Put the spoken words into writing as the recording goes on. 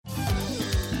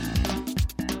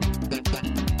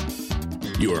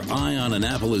Your Eye on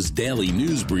Annapolis daily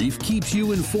news brief keeps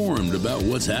you informed about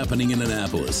what's happening in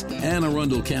Annapolis, Anne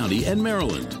Arundel County, and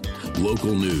Maryland.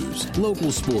 Local news,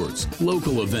 local sports,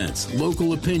 local events,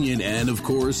 local opinion, and, of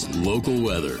course, local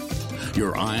weather.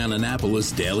 Your Eye on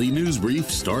Annapolis daily news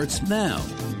brief starts now.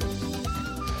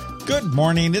 Good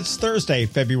morning. It's Thursday,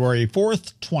 February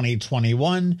 4th,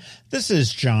 2021. This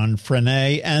is John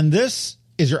Frenaye, and this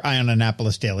is your Eye on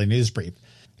Annapolis daily news brief.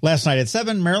 Last night at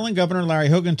 7, Maryland Governor Larry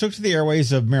Hogan took to the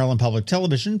airways of Maryland Public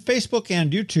Television, Facebook,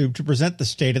 and YouTube to present the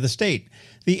state of the state.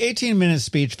 The 18-minute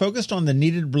speech focused on the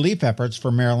needed relief efforts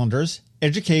for Marylanders,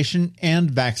 education, and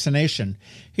vaccination.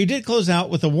 He did close out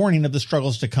with a warning of the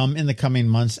struggles to come in the coming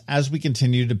months as we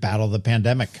continue to battle the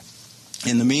pandemic.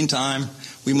 In the meantime,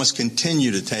 we must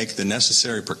continue to take the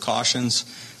necessary precautions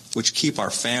which keep our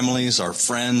families, our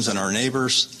friends, and our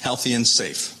neighbors healthy and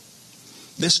safe.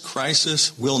 This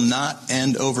crisis will not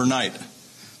end overnight,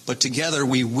 but together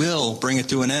we will bring it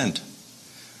to an end.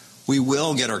 We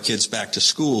will get our kids back to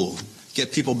school,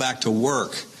 get people back to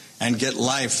work, and get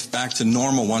life back to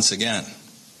normal once again.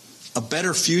 A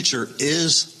better future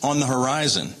is on the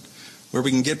horizon, where we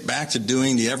can get back to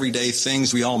doing the everyday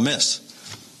things we all miss,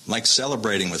 like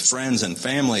celebrating with friends and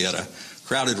family at a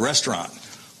crowded restaurant,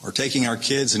 or taking our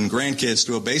kids and grandkids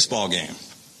to a baseball game.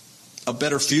 A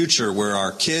better future where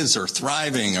our kids are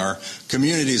thriving, our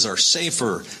communities are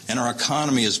safer, and our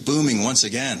economy is booming once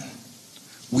again.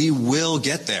 We will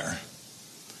get there,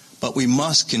 but we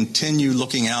must continue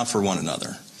looking out for one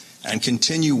another and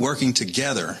continue working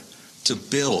together to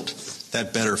build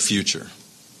that better future.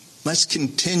 Let's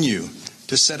continue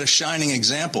to set a shining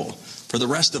example for the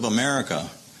rest of America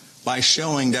by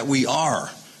showing that we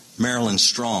are Maryland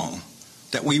strong,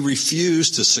 that we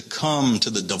refuse to succumb to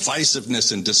the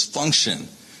divisiveness and dysfunction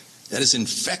that is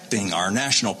infecting our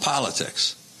national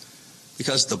politics.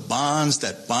 Because the bonds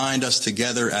that bind us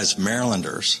together as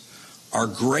Marylanders are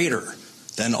greater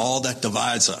than all that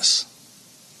divides us.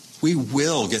 We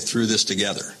will get through this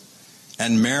together,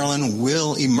 and Maryland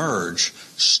will emerge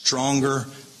stronger,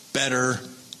 better,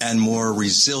 and more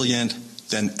resilient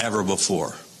than ever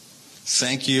before.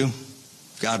 Thank you.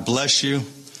 God bless you.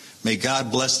 May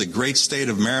God bless the great state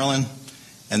of Maryland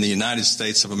and the United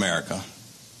States of America.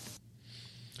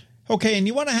 Okay, and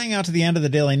you want to hang out to the end of the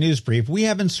daily news brief. We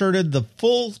have inserted the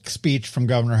full speech from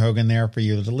Governor Hogan there for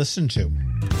you to listen to.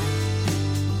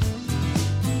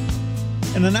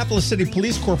 An Annapolis City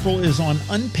Police Corporal is on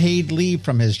unpaid leave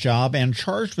from his job and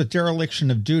charged with dereliction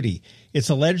of duty. It's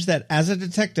alleged that as a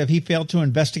detective, he failed to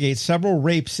investigate several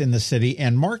rapes in the city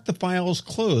and marked the files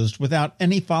closed without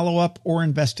any follow-up or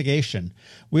investigation.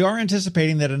 We are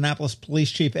anticipating that Annapolis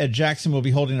Police Chief Ed Jackson will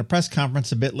be holding a press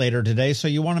conference a bit later today, so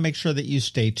you want to make sure that you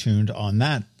stay tuned on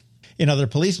that. In other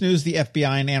police news, the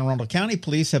FBI and Anne Arundel County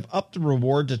Police have upped the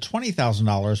reward to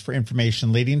 $20,000 for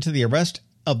information leading to the arrest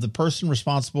of the person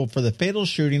responsible for the fatal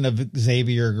shooting of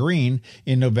Xavier Green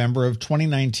in November of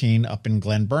 2019 up in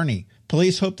Glen Burnie.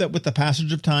 Police hope that with the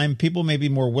passage of time, people may be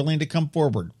more willing to come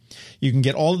forward. You can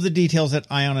get all of the details at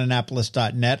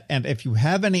eyeonannapolis.net, and if you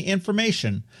have any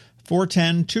information,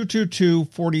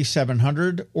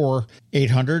 410-222-4700 or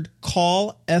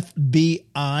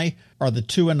 800-CALL-FBI are the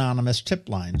two anonymous tip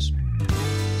lines.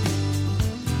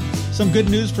 Some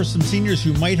good news for some seniors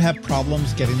who might have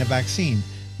problems getting a vaccine.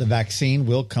 The vaccine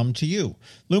will come to you.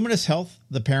 Luminous Health,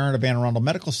 the parent of Anne Arundel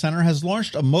Medical Center, has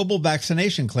launched a mobile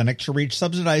vaccination clinic to reach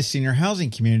subsidized senior housing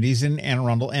communities in Anne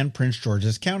Arundel and Prince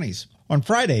George's counties. On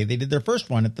Friday, they did their first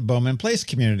one at the Bowman Place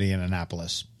community in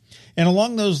Annapolis. And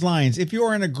along those lines, if you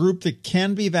are in a group that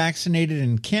can be vaccinated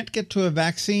and can't get to a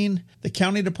vaccine, the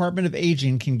County Department of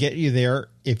Aging can get you there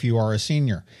if you are a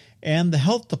senior. And the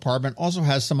Health Department also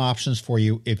has some options for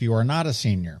you if you are not a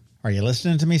senior. Are you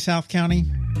listening to me, South County?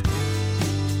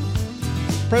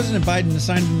 President Biden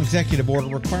signed an executive order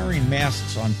requiring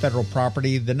masks on federal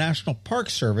property. The National Park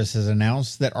Service has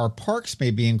announced that our parks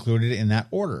may be included in that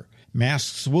order.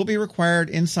 Masks will be required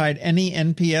inside any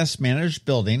NPS-managed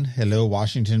building, Hello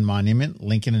Washington Monument,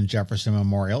 Lincoln and Jefferson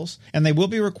Memorials, and they will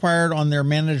be required on their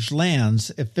managed lands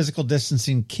if physical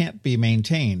distancing can't be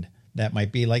maintained. That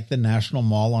might be like the National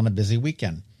Mall on a busy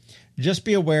weekend. Just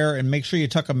be aware and make sure you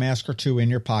tuck a mask or two in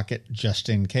your pocket just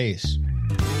in case.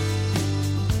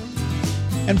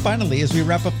 And finally, as we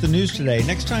wrap up the news today,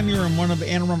 next time you're in one of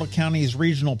Anne Arundel County's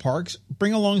regional parks,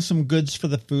 bring along some goods for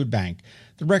the food bank.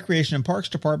 The Recreation and Parks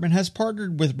Department has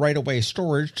partnered with Right-of-Way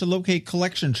Storage to locate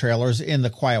collection trailers in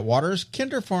the Quiet Waters,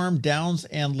 Kinder Farm, Downs,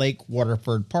 and Lake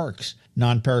Waterford parks.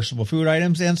 Non-perishable food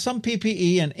items and some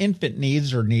PPE and infant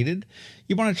needs are needed.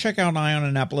 You want to check out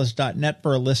eyeonannapolis.net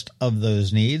for a list of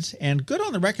those needs. And good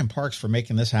on the Rec and Parks for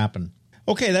making this happen.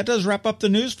 Okay, that does wrap up the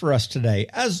news for us today.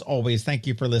 As always, thank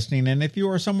you for listening. And if you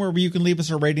are somewhere where you can leave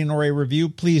us a rating or a review,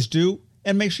 please do.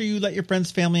 And make sure you let your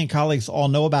friends, family, and colleagues all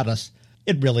know about us.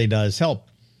 It really does help.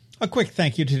 A quick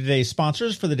thank you to today's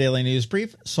sponsors for the Daily News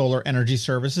Brief, Solar Energy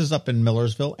Services up in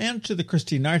Millersville, and to the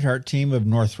Christy Neidhart team of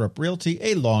Northrop Realty,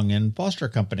 a Long Inn Foster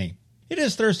company. It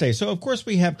is Thursday, so of course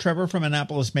we have Trevor from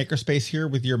Annapolis Makerspace here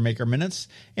with your Maker Minutes.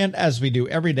 And as we do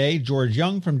every day, George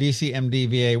Young from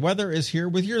DCMDVA Weather is here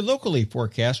with your locally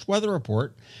forecast weather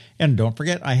report. And don't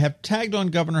forget, I have tagged on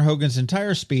Governor Hogan's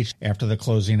entire speech after the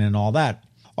closing and all that.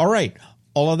 All right,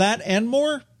 all of that and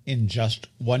more in just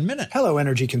 1 minute. Hello,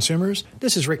 energy consumers.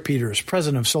 This is Rick Peters,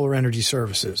 president of Solar Energy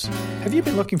Services. Have you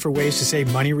been looking for ways to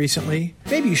save money recently?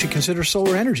 Maybe you should consider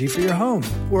solar energy for your home.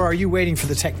 Or are you waiting for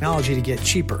the technology to get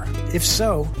cheaper? If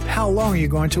so, how long are you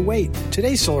going to wait?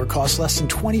 Today's solar costs less than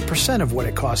 20% of what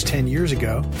it cost 10 years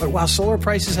ago. But while solar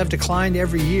prices have declined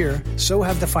every year, so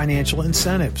have the financial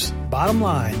incentives. Bottom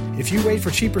line, if you wait for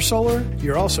cheaper solar,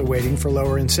 you're also waiting for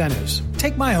lower incentives.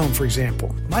 Take my home, for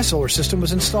example. My solar system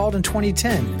was installed in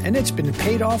 2010. And it's been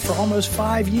paid off for almost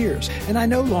 5 years, and I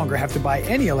no longer have to buy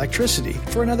any electricity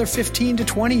for another 15 to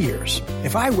 20 years.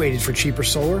 If I waited for cheaper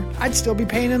solar, I'd still be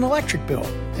paying an electric bill.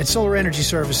 At Solar Energy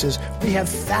Services, we have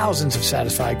thousands of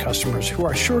satisfied customers who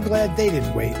are sure glad they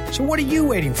didn't wait. So what are you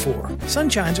waiting for?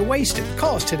 Sunshine's a wasted.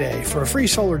 Call us today for a free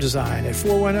solar design at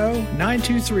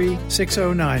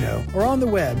 410-923-6090 or on the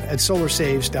web at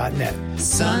solarsaves.net.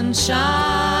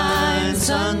 Sunshine,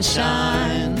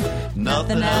 sunshine.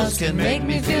 Nothing else can make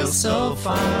me feel so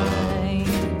fine.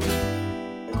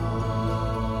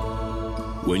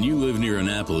 When you live near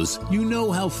Annapolis, you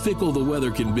know how fickle the weather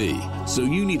can be. So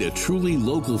you need a truly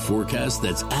local forecast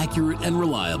that's accurate and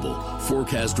reliable.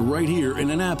 Forecast right here in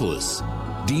Annapolis.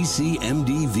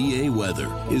 DCMDVA Weather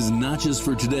is not just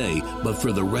for today, but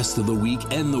for the rest of the week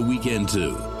and the weekend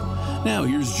too. Now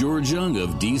here's George Young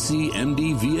of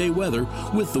DCMDVA Weather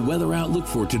with the weather outlook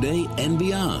for today and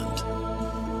beyond.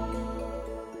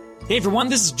 Hey everyone,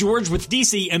 this is George with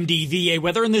DCMDVA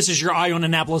Weather, and this is your Eye on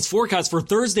Annapolis forecast for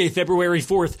Thursday, February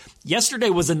 4th. Yesterday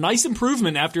was a nice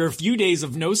improvement after a few days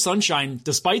of no sunshine,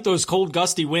 despite those cold,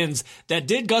 gusty winds that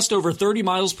did gust over 30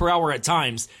 miles per hour at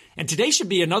times. And today should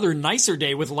be another nicer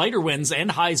day with lighter winds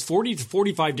and highs 40 to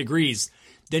 45 degrees.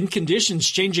 Then conditions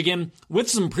change again with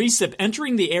some precip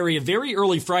entering the area very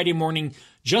early Friday morning,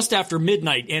 just after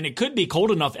midnight, and it could be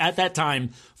cold enough at that time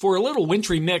for a little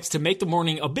wintry mix to make the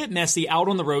morning a bit messy out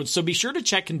on the road, so be sure to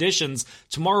check conditions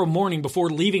tomorrow morning before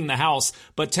leaving the house.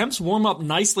 But temps warm up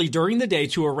nicely during the day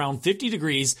to around 50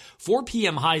 degrees, 4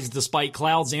 p.m. highs despite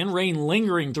clouds and rain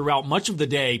lingering throughout much of the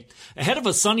day. Ahead of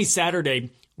a sunny Saturday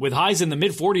with highs in the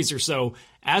mid-40s or so.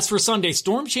 As for Sunday,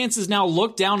 storm chances now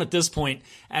look down at this point,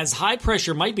 as high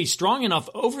pressure might be strong enough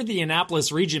over the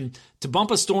Annapolis region to bump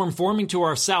a storm forming to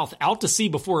our south out to sea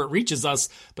before it reaches us,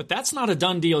 but that's not a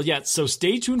done deal yet, so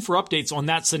stay tuned for updates on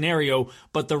that scenario.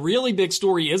 But the really big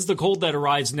story is the cold that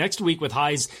arrives next week with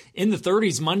highs in the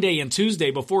 30s Monday and Tuesday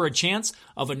before a chance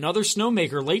of another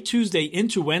snowmaker late Tuesday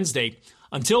into Wednesday.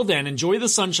 Until then, enjoy the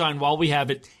sunshine while we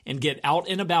have it and get out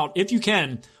and about if you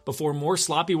can before more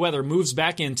sloppy weather moves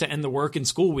back in to end the work and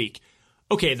school week.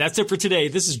 Okay, that's it for today.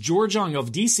 This is George Young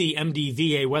of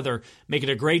DCMDVA Weather. Make it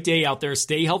a great day out there.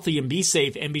 Stay healthy and be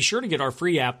safe, and be sure to get our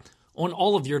free app on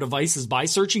all of your devices by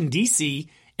searching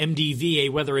DCMDVA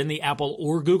Weather in the Apple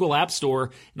or Google App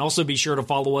Store. And also be sure to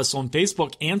follow us on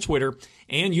Facebook and Twitter,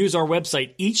 and use our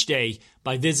website each day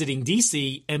by visiting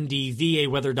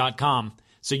DCMDVAweather.com.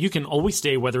 So you can always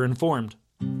stay weather informed.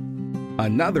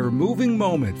 Another moving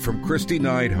moment from Christy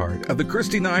Neidhart of the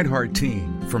Christy Neidhart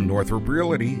team from Northrop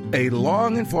Realty, a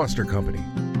Long and Foster company.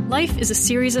 Life is a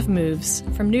series of moves,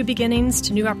 from new beginnings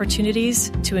to new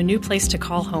opportunities to a new place to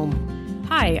call home.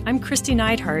 Hi, I'm Christy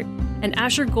Neidhart, and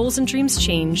as your goals and dreams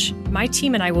change, my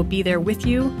team and I will be there with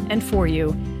you and for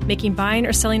you, making buying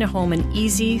or selling a home an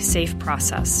easy, safe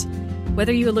process.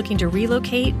 Whether you are looking to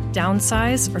relocate,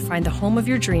 downsize, or find the home of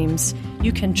your dreams,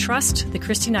 you can trust the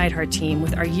Christy Neidhart team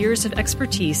with our years of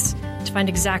expertise to find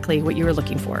exactly what you are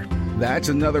looking for. That's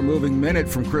another moving minute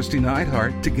from Christy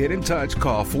Neidhart. To get in touch,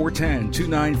 call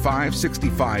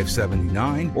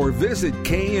 410-295-6579 or visit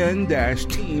kn-team.com.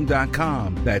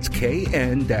 That's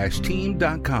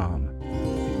kn-team.com.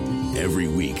 Every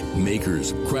week,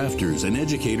 makers, crafters, and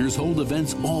educators hold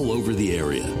events all over the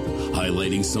area.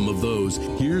 Highlighting some of those,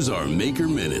 here's our Maker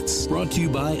Minutes, brought to you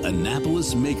by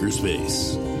Annapolis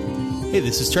Makerspace. Hey,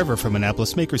 this is Trevor from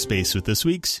Annapolis Makerspace with this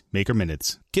week's Maker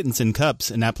Minutes. Kittens and Cups,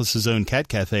 Annapolis' own cat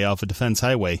cafe off of Defense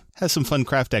Highway, has some fun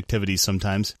craft activities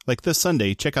sometimes. Like this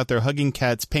Sunday, check out their Hugging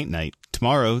Cats Paint Night to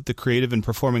Tomorrow, the Creative and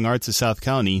Performing Arts of South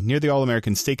County, near the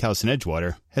All-American Steakhouse in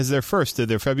Edgewater, has their first of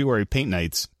their February paint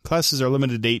nights. Classes are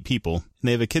limited to 8 people, and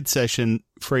they have a kids session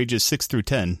for ages 6 through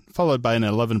 10, followed by an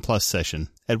 11-plus session.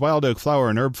 At Wild Oak Flower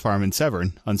and Herb Farm in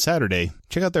Severn, on Saturday,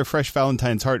 check out their Fresh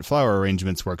Valentine's Heart Flower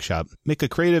Arrangements Workshop. Make a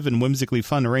creative and whimsically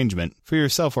fun arrangement for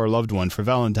yourself or a loved one for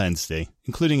Valentine's Day,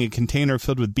 including a container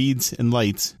filled with beads and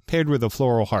lights paired with a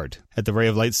floral heart. At the Ray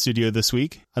of Light studio this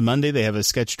week, on Monday they have a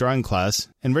sketch drawing class,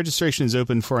 and registration is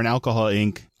open for an Alcohol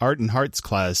Inc. Art and Hearts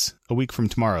class a week from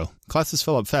tomorrow. Classes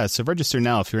fill up fast, so register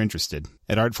now if you're interested.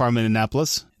 At Art Farm in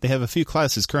Annapolis, they have a few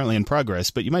classes currently in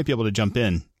progress, but you might be able to jump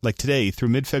in. Like today, through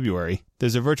mid-February,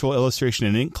 there's a virtual illustration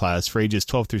and ink class for ages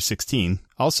 12 through 16.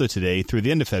 Also today, through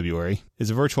the end of February, is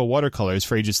a virtual watercolors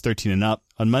for ages 13 and up.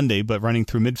 On Monday, but running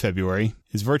through mid-February,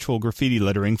 is virtual graffiti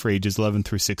lettering for ages 11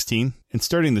 through 16. And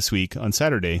starting this week, on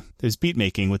Saturday, there's beat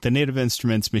making with the Native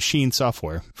Instruments Machine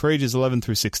software for ages 11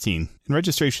 through 16. And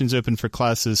registration is open for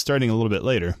classes starting a little bit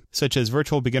later, such as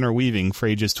virtual beginner weaving for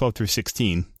ages 12 through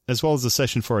 16, as well as a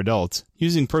session for adults,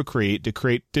 using Procreate to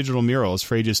create digital murals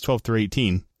for ages 12 through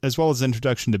 18, as well as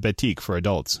Introduction to Batik for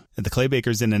adults. At the Clay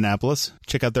Bakers in Annapolis,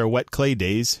 check out their Wet Clay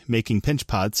Days, making pinch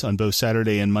pots on both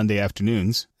Saturday and Monday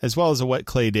afternoons, as well as a Wet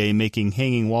Clay Day making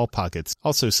hanging wall pockets,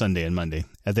 also Sunday and Monday.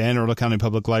 At the Anne Arundel County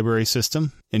Public Library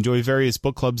System, enjoy various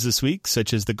book clubs this week,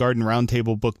 such as the Garden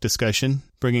Roundtable book discussion,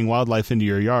 Bringing Wildlife into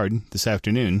Your Yard, this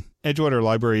afternoon, Edgewater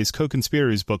Library's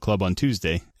Co-Conspirators Book Club on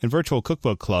Tuesday, and Virtual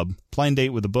Cookbook Club, Blind Date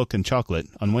with a Book and Chocolate,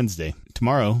 on Wednesday.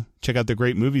 Tomorrow, check out the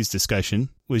Great Movies discussion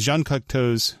with Jean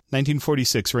Cocteau's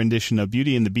 1946 rendition of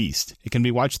Beauty and the Beast. It can be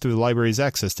watched through the library's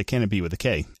access to Canopy with a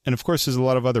K. And of course, there's a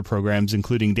lot of other programs,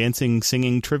 including dancing,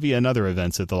 singing, trivia, and other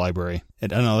events at the library.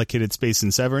 At Unallocated Space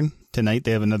in Severn, tonight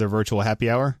they have another virtual happy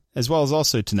hour. As well as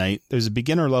also tonight, there's a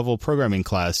beginner-level programming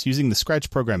class using the Scratch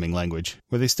programming language,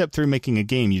 where they step through making a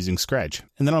game using Scratch.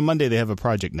 And then on Monday, they have a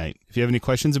project night. If you have any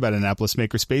questions about Annapolis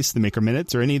Makerspace, the Maker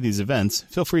Minutes, or any of these events,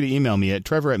 feel free to email me at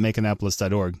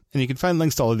trevor@makeannapolis.org. And you can find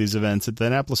links to all of these events at the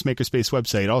Annapolis Makerspace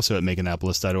website, also at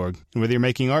makeannapolis.org. And whether you're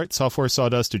making art, software,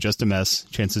 sawdust, or just a mess,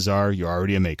 chances are you're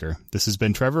already a maker. This has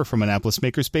been Trevor from Annapolis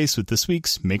Makerspace with this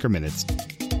week's Maker Minutes.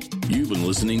 You've been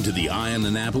listening to the Eye on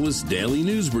Annapolis Daily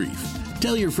News Brief.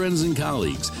 Tell your friends and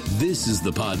colleagues, this is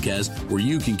the podcast where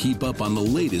you can keep up on the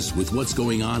latest with what's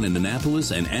going on in Annapolis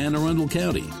and Anne Arundel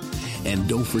County. And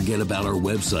don't forget about our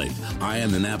website,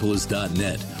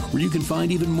 eyeonannapolis.net, where you can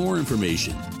find even more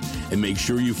information. And make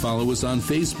sure you follow us on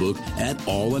Facebook at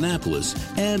All Annapolis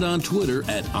and on Twitter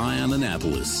at Eye on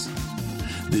Annapolis.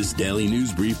 This Daily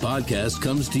News Brief podcast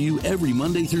comes to you every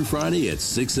Monday through Friday at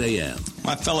 6 a.m.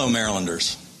 My fellow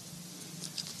Marylanders,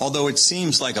 although it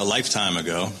seems like a lifetime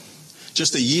ago,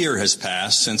 just a year has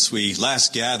passed since we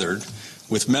last gathered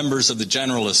with members of the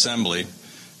General Assembly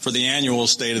for the annual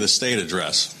State of the State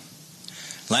address.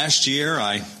 Last year,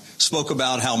 I spoke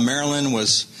about how Maryland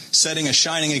was setting a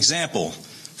shining example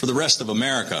for the rest of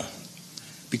America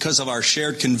because of our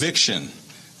shared conviction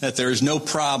that there is no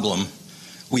problem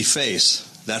we face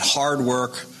that hard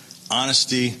work,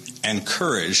 honesty, and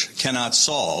courage cannot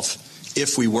solve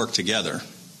if we work together.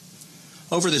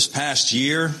 Over this past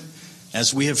year,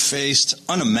 as we have faced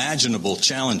unimaginable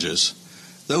challenges,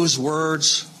 those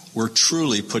words were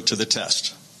truly put to the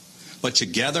test. But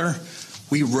together,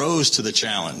 we rose to the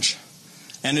challenge.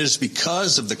 And it is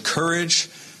because of the courage,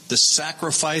 the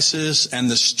sacrifices, and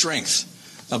the strength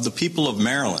of the people of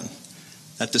Maryland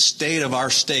that the state of our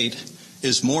state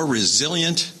is more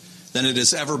resilient than it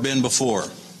has ever been before.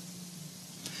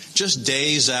 Just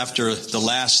days after the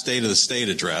last State of the State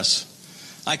address,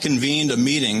 I convened a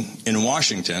meeting in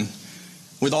Washington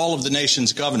with all of the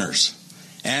nation's governors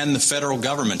and the federal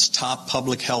government's top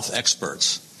public health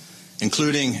experts,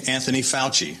 including Anthony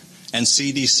Fauci and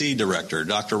CDC Director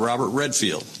Dr. Robert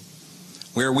Redfield,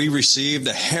 where we received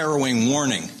a harrowing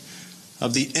warning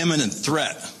of the imminent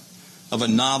threat of a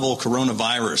novel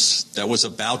coronavirus that was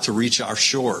about to reach our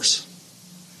shores.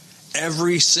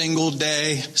 Every single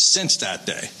day since that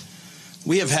day,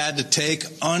 we have had to take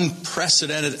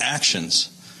unprecedented actions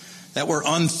that were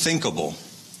unthinkable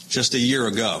just a year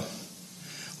ago.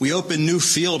 We opened new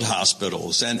field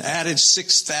hospitals and added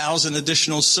 6,000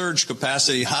 additional surge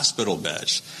capacity hospital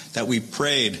beds that we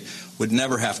prayed would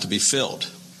never have to be filled.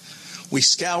 We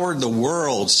scoured the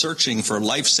world searching for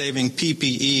life-saving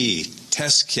PPE,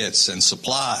 test kits, and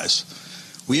supplies.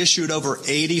 We issued over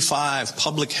 85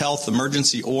 public health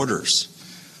emergency orders.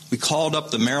 We called up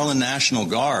the Maryland National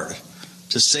Guard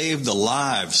to save the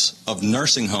lives of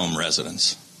nursing home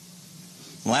residents.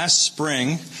 Last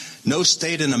spring, no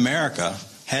state in America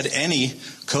had any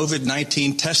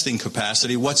COVID-19 testing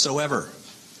capacity whatsoever.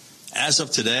 As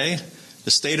of today,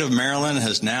 the state of Maryland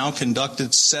has now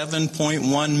conducted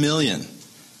 7.1 million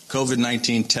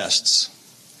COVID-19 tests.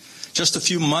 Just a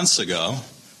few months ago,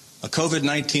 a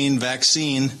COVID-19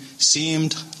 vaccine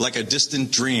seemed like a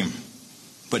distant dream.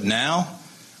 But now,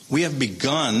 we have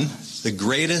begun the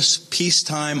greatest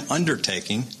peacetime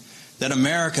undertaking that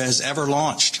America has ever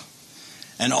launched.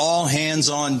 An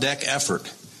all-hands-on-deck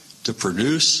effort to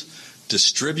produce,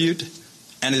 distribute,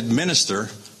 and administer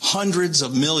hundreds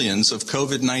of millions of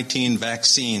COVID-19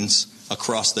 vaccines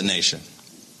across the nation.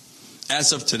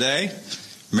 As of today,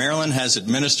 Maryland has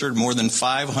administered more than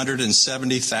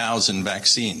 570,000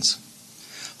 vaccines.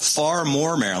 Far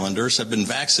more Marylanders have been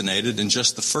vaccinated in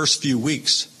just the first few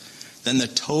weeks than the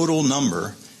total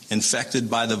number infected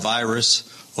by the virus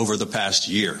over the past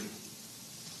year.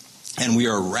 And we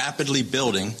are rapidly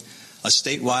building a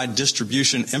statewide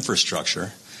distribution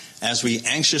infrastructure as we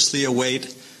anxiously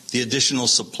await the additional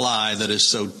supply that is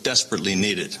so desperately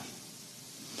needed.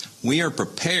 We are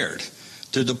prepared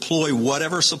to deploy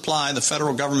whatever supply the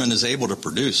federal government is able to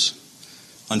produce.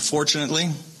 Unfortunately,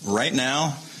 right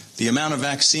now, the amount of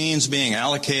vaccines being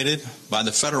allocated by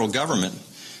the federal government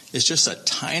is just a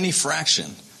tiny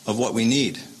fraction of what we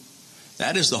need.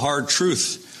 That is the hard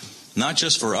truth, not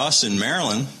just for us in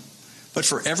Maryland, but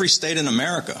for every state in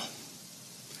America.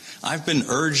 I've been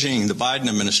urging the Biden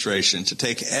administration to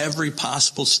take every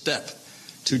possible step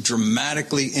to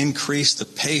dramatically increase the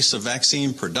pace of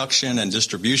vaccine production and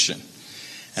distribution.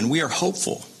 And we are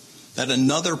hopeful that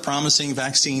another promising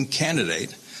vaccine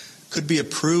candidate could be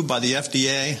approved by the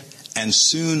FDA and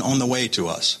soon on the way to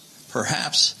us,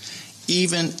 perhaps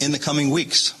even in the coming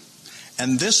weeks.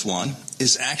 And this one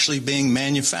is actually being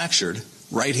manufactured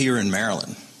right here in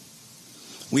Maryland.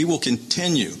 We will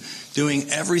continue doing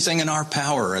everything in our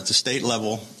power at the state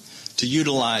level to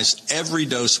utilize every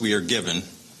dose we are given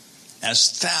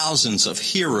as thousands of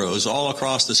heroes all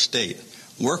across the state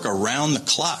work around the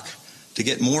clock to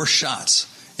get more shots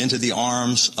into the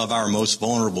arms of our most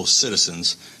vulnerable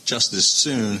citizens just as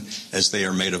soon as they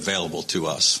are made available to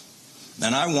us.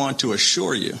 And I want to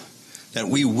assure you that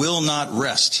we will not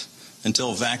rest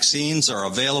until vaccines are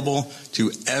available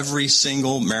to every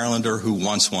single Marylander who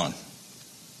wants one.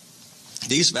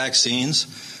 These vaccines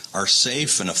are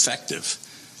safe and effective,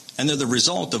 and they're the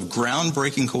result of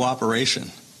groundbreaking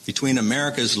cooperation between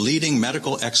America's leading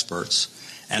medical experts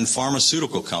and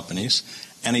pharmaceutical companies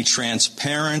and a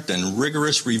transparent and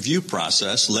rigorous review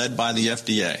process led by the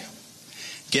FDA.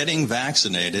 Getting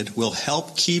vaccinated will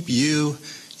help keep you,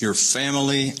 your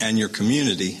family, and your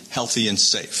community healthy and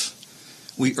safe.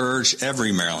 We urge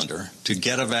every Marylander to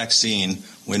get a vaccine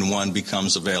when one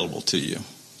becomes available to you.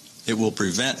 It will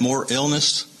prevent more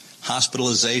illness,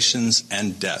 hospitalizations,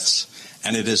 and deaths,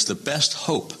 and it is the best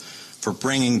hope for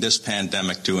bringing this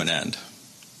pandemic to an end.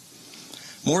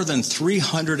 More than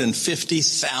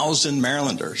 350,000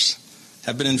 Marylanders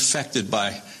have been infected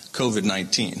by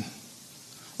COVID-19.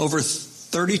 Over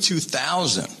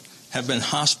 32,000 have been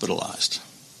hospitalized.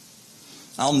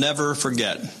 I'll never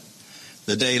forget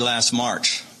the day last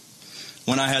March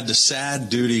when I had the sad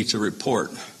duty to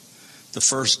report the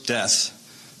first death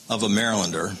of a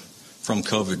Marylander from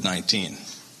COVID-19.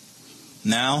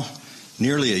 Now,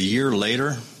 nearly a year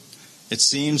later, it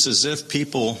seems as if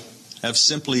people have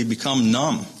simply become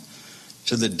numb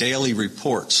to the daily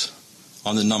reports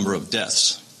on the number of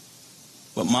deaths.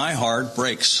 But my heart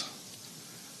breaks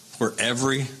for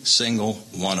every single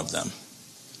one of them.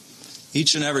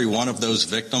 Each and every one of those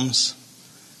victims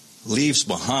leaves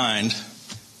behind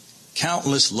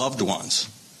countless loved ones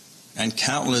and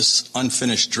countless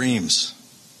unfinished dreams.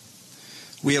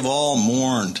 We have all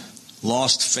mourned,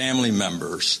 lost family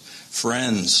members,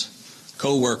 friends,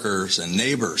 co-workers, and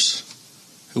neighbors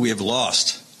who we have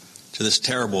lost to this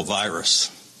terrible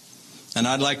virus. And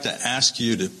I'd like to ask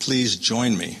you to please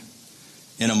join me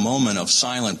in a moment of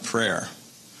silent prayer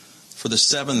for the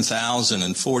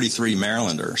 7,043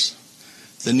 Marylanders,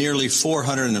 the nearly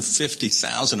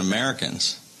 450,000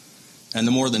 Americans, and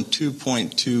the more than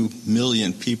 2.2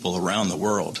 million people around the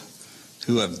world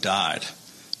who have died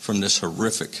from this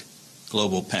horrific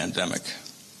global pandemic.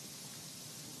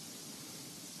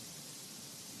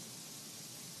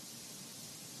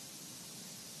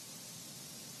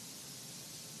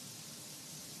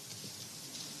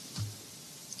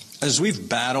 As we've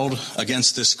battled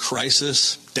against this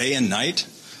crisis day and night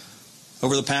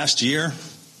over the past year,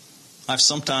 I've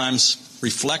sometimes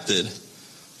reflected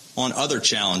on other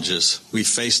challenges we've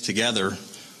faced together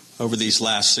over these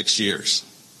last 6 years.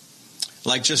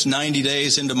 Like just 90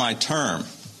 days into my term,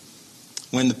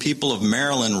 when the people of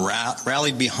Maryland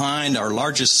rallied behind our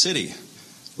largest city,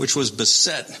 which was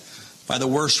beset by the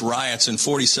worst riots in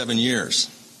 47 years.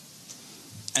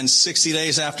 And 60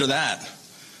 days after that,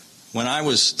 when I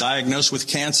was diagnosed with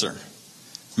cancer,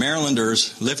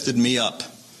 Marylanders lifted me up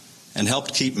and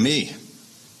helped keep me,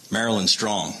 Maryland,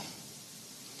 strong.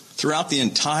 Throughout the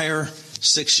entire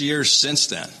 6 years since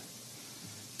then,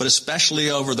 but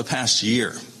especially over the past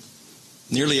year,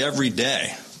 nearly every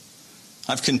day,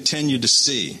 I've continued to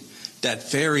see that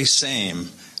very same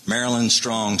Maryland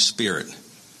strong spirit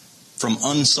from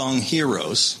unsung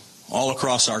heroes all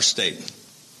across our state.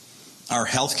 Our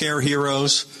healthcare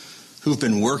heroes who've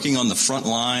been working on the front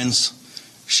lines,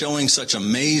 showing such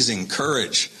amazing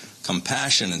courage,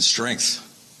 compassion, and strength.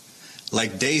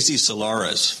 Like Daisy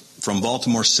Solares from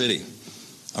Baltimore City,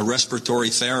 a respiratory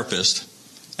therapist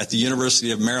at the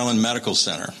University of Maryland Medical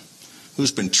Center,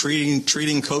 who's been treating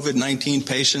COVID-19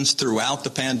 patients throughout the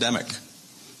pandemic.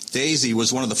 Daisy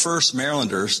was one of the first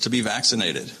Marylanders to be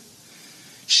vaccinated.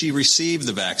 She received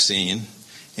the vaccine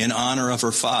in honor of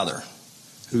her father,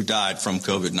 who died from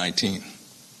COVID-19.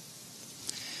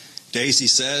 Daisy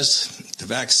says the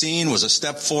vaccine was a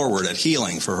step forward at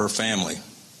healing for her family.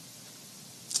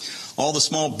 All the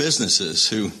small businesses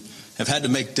who have had to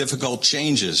make difficult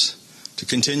changes to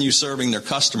continue serving their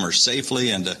customers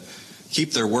safely and to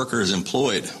keep their workers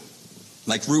employed,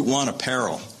 like Route 1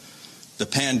 Apparel. The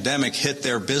pandemic hit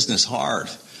their business hard,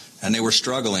 and they were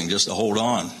struggling just to hold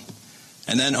on.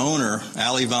 And then owner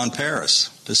Ali Von Paris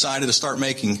decided to start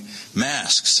making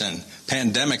masks and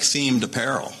pandemic-themed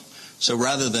apparel. So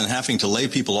rather than having to lay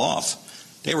people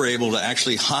off, they were able to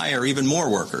actually hire even more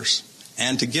workers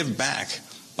and to give back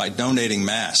by donating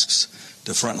masks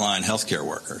to frontline healthcare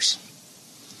workers.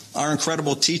 Our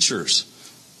incredible teachers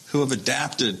who have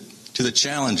adapted to the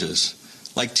challenges,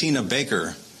 like Tina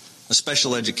Baker, a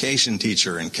special education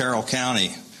teacher in Carroll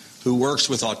County who works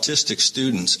with autistic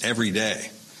students every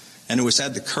day and who has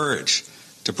had the courage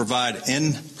to provide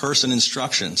in-person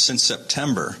instruction since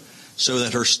September so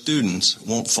that her students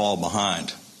won't fall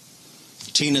behind.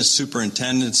 Tina's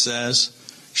superintendent says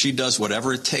she does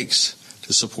whatever it takes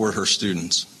to support her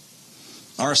students.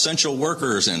 Our essential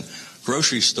workers in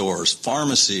grocery stores,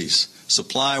 pharmacies,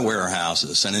 supply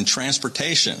warehouses, and in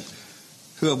transportation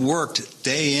who have worked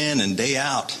day in and day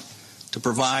out to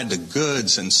provide the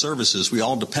goods and services we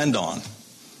all depend on.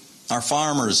 Our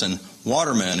farmers and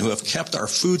watermen who have kept our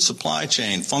food supply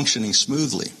chain functioning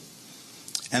smoothly.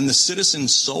 And the citizen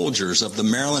soldiers of the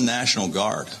Maryland National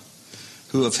Guard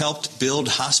who have helped build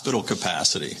hospital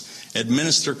capacity,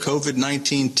 administer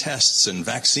COVID-19 tests and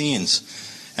vaccines,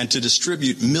 and to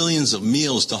distribute millions of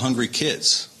meals to hungry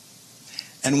kids.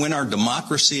 And when our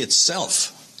democracy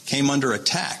itself came under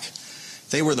attack,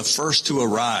 they were the first to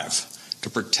arrive to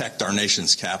protect our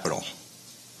nation's capital.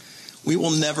 We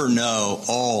will never know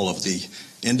all of the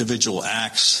individual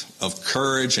acts of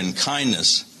courage and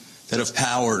kindness that have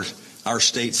powered our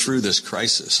state through this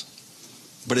crisis.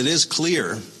 But it is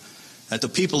clear that the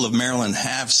people of Maryland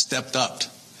have stepped up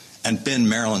and been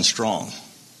Maryland strong.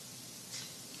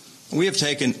 We have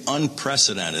taken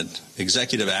unprecedented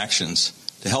executive actions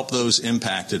to help those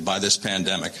impacted by this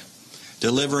pandemic,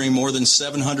 delivering more than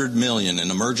 $700 million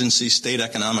in emergency state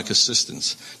economic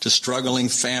assistance to struggling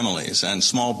families and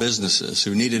small businesses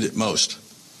who needed it most.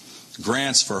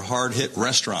 Grants for hard-hit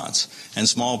restaurants and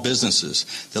small businesses,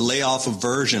 the layoff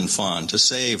aversion fund to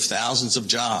save thousands of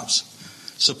jobs,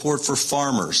 support for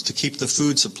farmers to keep the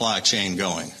food supply chain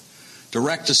going,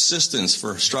 direct assistance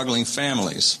for struggling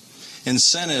families,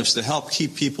 incentives to help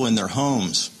keep people in their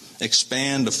homes,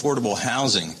 expand affordable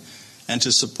housing, and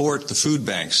to support the food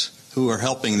banks who are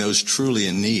helping those truly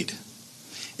in need.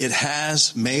 It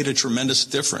has made a tremendous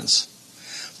difference,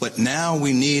 but now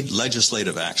we need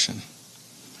legislative action.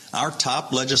 Our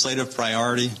top legislative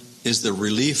priority is the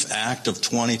Relief Act of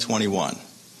 2021.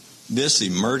 This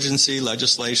emergency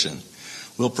legislation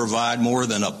will provide more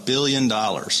than $1 billion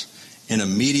in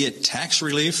immediate tax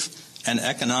relief and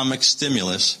economic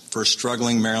stimulus for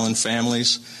struggling Maryland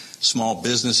families, small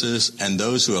businesses, and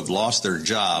those who have lost their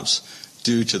jobs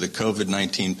due to the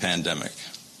COVID-19 pandemic.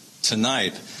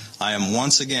 Tonight, I am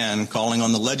once again calling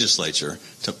on the legislature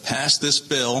to pass this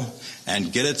bill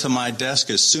and get it to my desk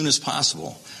as soon as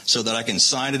possible so that I can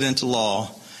sign it into law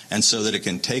and so that it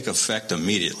can take effect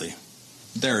immediately.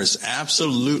 There is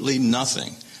absolutely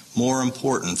nothing more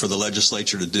important for the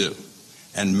legislature to do,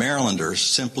 and Marylanders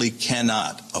simply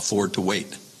cannot afford to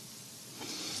wait.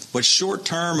 But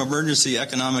short-term emergency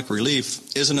economic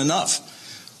relief isn't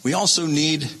enough. We also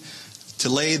need to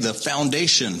lay the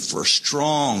foundation for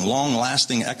strong,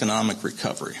 long-lasting economic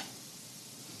recovery.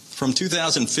 From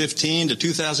 2015 to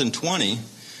 2020,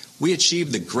 we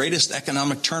achieved the greatest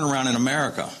economic turnaround in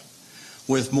America,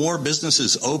 with more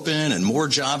businesses open and more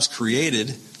jobs created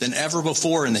than ever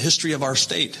before in the history of our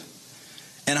state.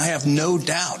 And I have no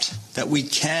doubt that we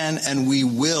can and we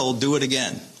will do it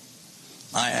again.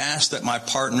 I ask that my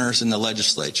partners in the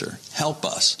legislature help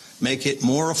us make it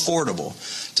more affordable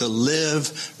to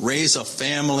live, raise a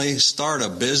family, start a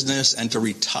business, and to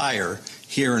retire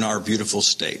here in our beautiful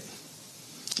state.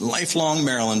 Lifelong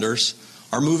Marylanders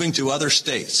are moving to other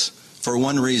states for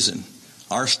one reason: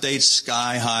 our state's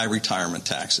sky-high retirement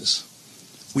taxes.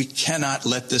 We cannot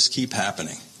let this keep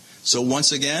happening. So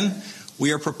once again,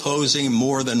 we are proposing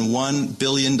more than $1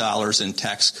 billion in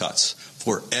tax cuts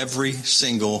for every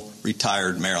single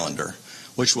retired Marylander,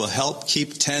 which will help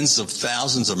keep tens of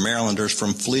thousands of Marylanders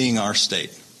from fleeing our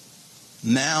state.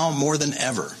 Now more than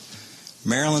ever,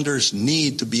 Marylanders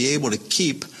need to be able to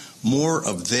keep more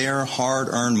of their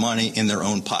hard-earned money in their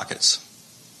own pockets.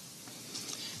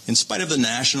 In spite of the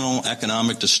national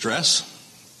economic distress,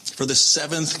 for the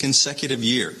 7th consecutive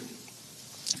year,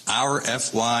 our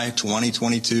FY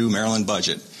 2022 Maryland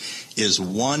budget is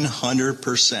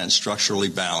 100% structurally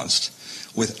balanced,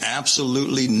 with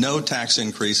absolutely no tax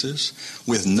increases,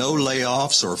 with no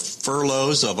layoffs or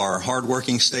furloughs of our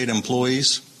hardworking state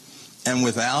employees, and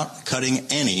without cutting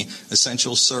any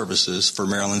essential services for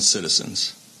Maryland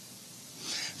citizens.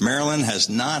 Maryland has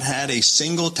not had a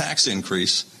single tax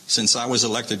increase since I was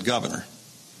elected governor.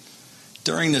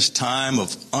 During this time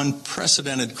of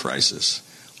unprecedented crisis,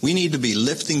 we need to be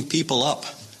lifting people up,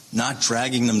 not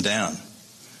dragging them down.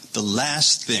 The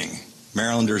last thing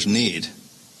Marylanders need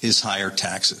is higher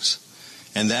taxes,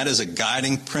 and that is a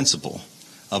guiding principle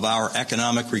of our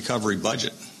economic recovery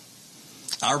budget.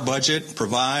 Our budget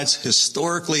provides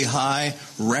historically high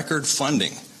record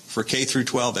funding for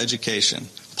K-12 education,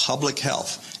 public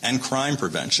health, and crime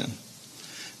prevention,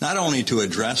 not only to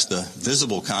address the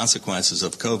visible consequences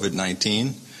of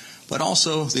COVID-19, but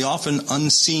also the often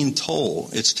unseen toll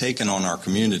it's taken on our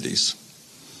communities.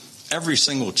 Every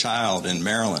single child in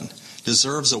Maryland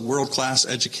deserves a world-class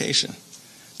education.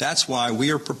 That's why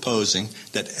we are proposing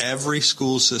that every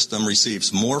school system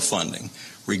receives more funding,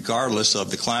 regardless of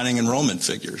declining enrollment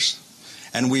figures.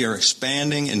 And we are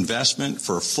expanding investment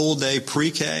for full-day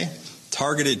pre-K,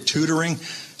 targeted tutoring,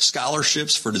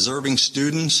 scholarships for deserving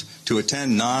students to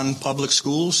attend non-public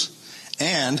schools,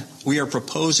 and we are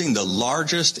proposing the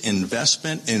largest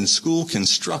investment in school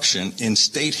construction in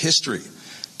state history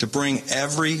to bring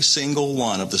every single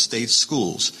one of the state's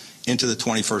schools into the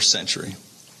 21st century.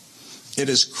 It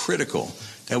is critical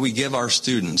that we give our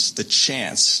students the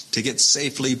chance to get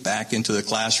safely back into the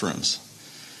classrooms.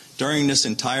 During this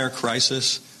entire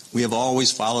crisis, we have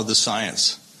always followed the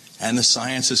science, and the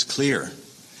science is clear.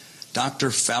 Dr.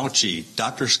 Fauci,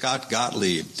 Dr. Scott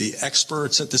Gottlieb, the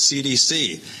experts at the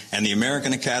CDC, and the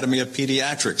American Academy of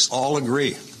Pediatrics all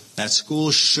agree that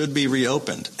schools should be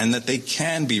reopened and that they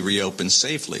can be reopened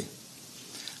safely.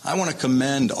 I want to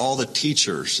commend all the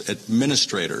teachers,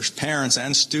 administrators, parents,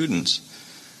 and students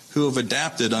who have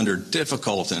adapted under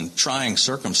difficult and trying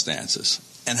circumstances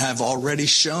and have already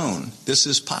shown this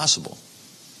is possible.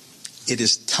 It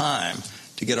is time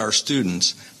to get our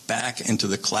students back into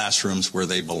the classrooms where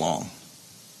they belong.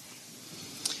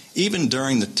 Even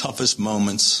during the toughest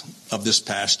moments of this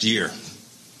past year,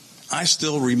 I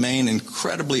still remain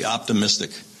incredibly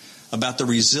optimistic about the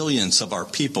resilience of our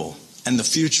people and the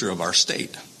future of our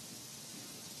state.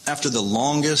 After the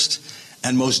longest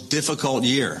and most difficult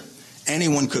year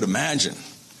anyone could imagine,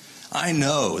 I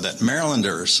know that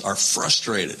Marylanders are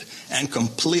frustrated and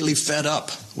completely fed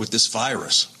up with this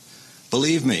virus.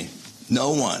 Believe me,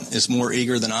 no one is more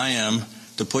eager than I am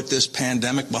to put this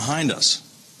pandemic behind us.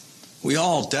 We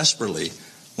all desperately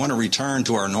want to return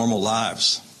to our normal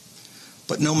lives.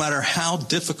 But no matter how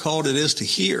difficult it is to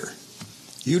hear,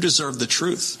 you deserve the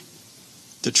truth.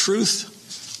 The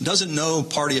truth doesn't know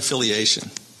party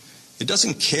affiliation. It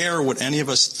doesn't care what any of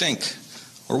us think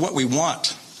or what we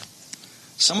want.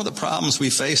 Some of the problems we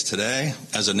face today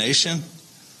as a nation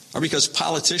are because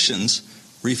politicians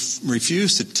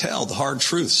refuse to tell the hard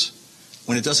truths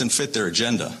when it doesn't fit their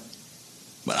agenda.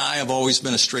 But I have always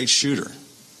been a straight shooter.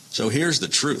 So here's the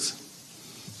truth.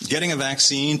 Getting a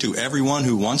vaccine to everyone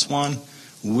who wants one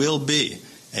will be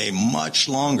a much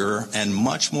longer and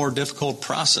much more difficult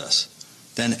process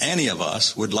than any of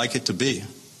us would like it to be.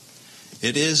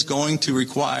 It is going to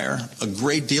require a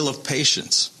great deal of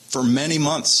patience for many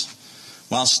months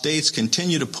while states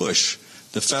continue to push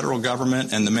the federal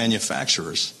government and the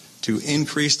manufacturers to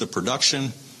increase the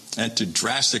production and to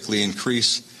drastically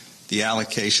increase the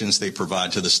allocations they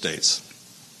provide to the states.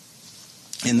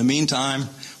 In the meantime,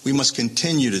 we must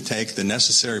continue to take the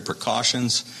necessary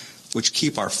precautions which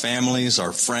keep our families,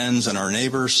 our friends, and our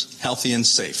neighbors healthy and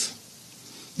safe.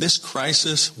 This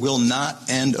crisis will not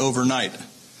end overnight,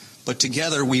 but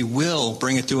together we will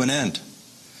bring it to an end.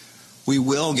 We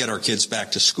will get our kids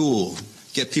back to school,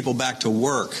 get people back to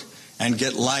work, and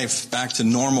get life back to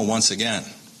normal once again.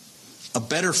 A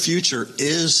better future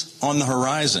is on the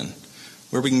horizon,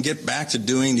 where we can get back to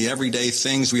doing the everyday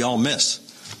things we all miss,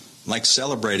 like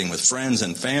celebrating with friends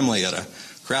and family at a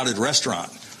crowded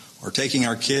restaurant, or taking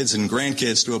our kids and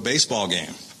grandkids to a baseball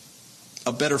game.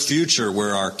 A better future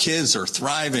where our kids are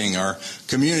thriving, our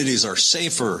communities are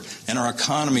safer, and our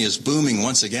economy is booming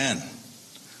once again.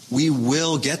 We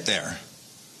will get there,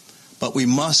 but we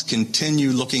must continue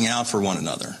looking out for one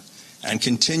another and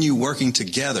continue working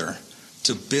together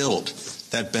to build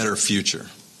that better future.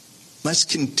 Let's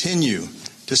continue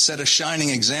to set a shining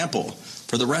example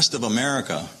for the rest of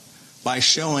America by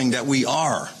showing that we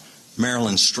are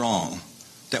Maryland strong,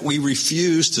 that we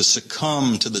refuse to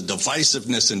succumb to the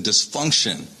divisiveness and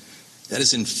dysfunction that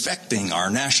is infecting our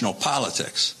national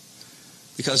politics,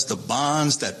 because the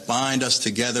bonds that bind us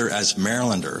together as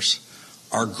Marylanders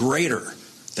are greater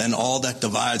than all that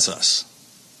divides us.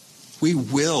 We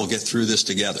will get through this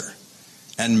together,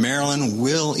 and Maryland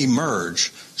will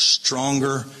emerge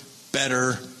stronger,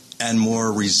 better, and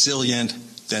more resilient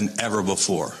than ever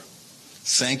before.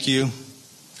 Thank you.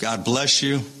 God bless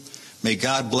you. May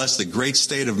God bless the great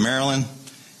state of Maryland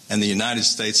and the United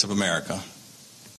States of America.